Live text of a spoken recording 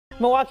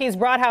Milwaukee's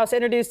Brat House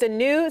introduced a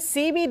new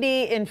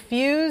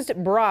CBD-infused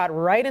brat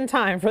right in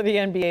time for the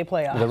NBA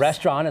playoffs. The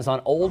restaurant is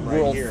on Old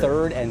World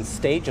 3rd and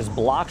State, just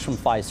blocks from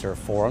Fiserv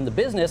Forum. The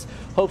business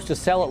hopes to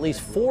sell at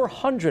least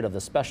 400 of the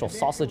special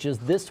sausages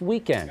this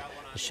weekend.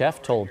 The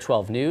chef told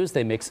 12 News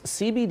they mix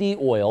CBD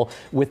oil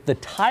with the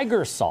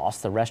tiger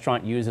sauce the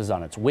restaurant uses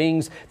on its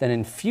wings, then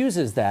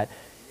infuses that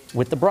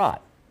with the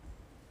brat.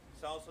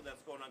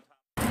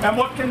 And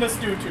what can this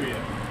do to you?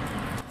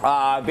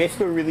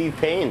 Basically relieve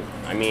pain.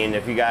 I mean,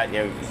 if you got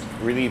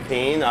relieve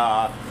pain,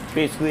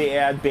 basically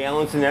add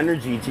balance and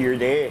energy to your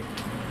day.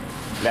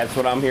 That's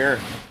what I'm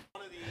here.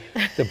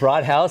 The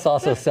Brat House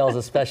also sells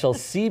a special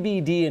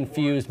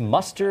CBD-infused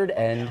mustard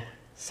and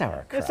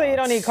sauerkraut. So you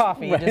don't need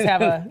coffee, you just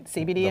have a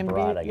CBD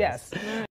infused. Yes.